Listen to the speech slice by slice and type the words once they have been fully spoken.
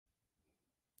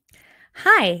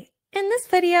Hi, in this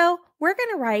video, we're going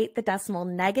to write the decimal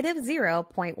negative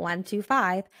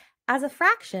 0.125 as a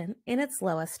fraction in its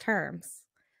lowest terms.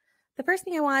 The first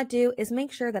thing I want to do is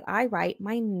make sure that I write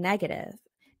my negative.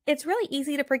 It's really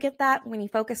easy to forget that when you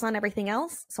focus on everything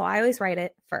else, so I always write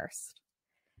it first.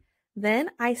 Then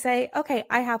I say, okay,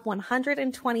 I have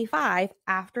 125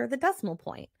 after the decimal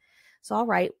point. So I'll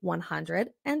write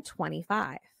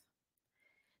 125.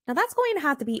 Now that's going to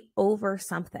have to be over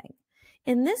something.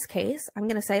 In this case, I'm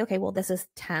going to say, okay, well, this is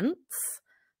tenths,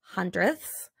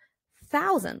 hundredths,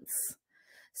 thousandths.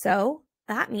 So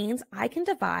that means I can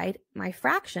divide my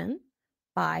fraction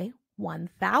by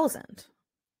 1,000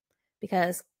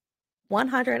 because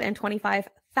 125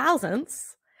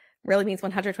 thousandths really means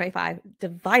 125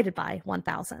 divided by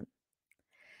 1,000.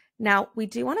 Now, we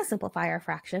do want to simplify our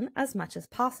fraction as much as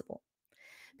possible.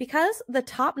 Because the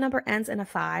top number ends in a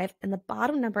 5 and the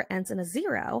bottom number ends in a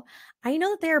 0, I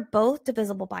know that they are both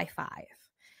divisible by 5.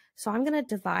 So I'm going to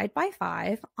divide by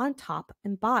 5 on top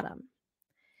and bottom.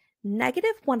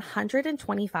 Negative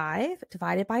 125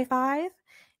 divided by 5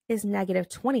 is negative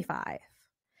 25.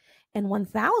 And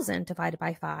 1,000 divided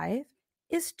by 5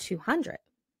 is 200.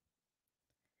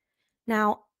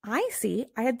 Now, I see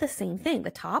I had the same thing.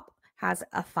 The top has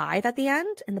a 5 at the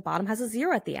end and the bottom has a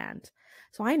 0 at the end.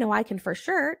 So I know I can for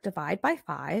sure divide by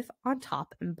 5 on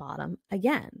top and bottom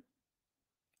again.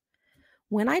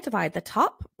 When I divide the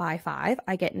top by 5,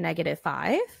 I get negative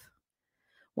 5.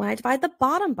 When I divide the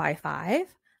bottom by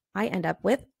 5, I end up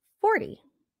with 40.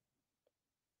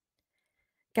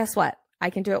 Guess what? I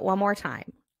can do it one more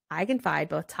time. I can divide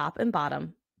both top and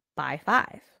bottom by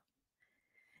 5.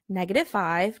 Negative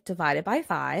 5 divided by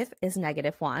 5 is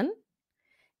negative 1,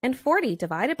 and 40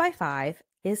 divided by 5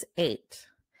 is 8.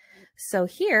 So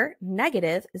here,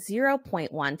 negative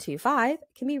 0.125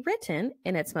 can be written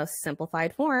in its most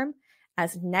simplified form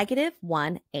as negative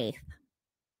 1/8.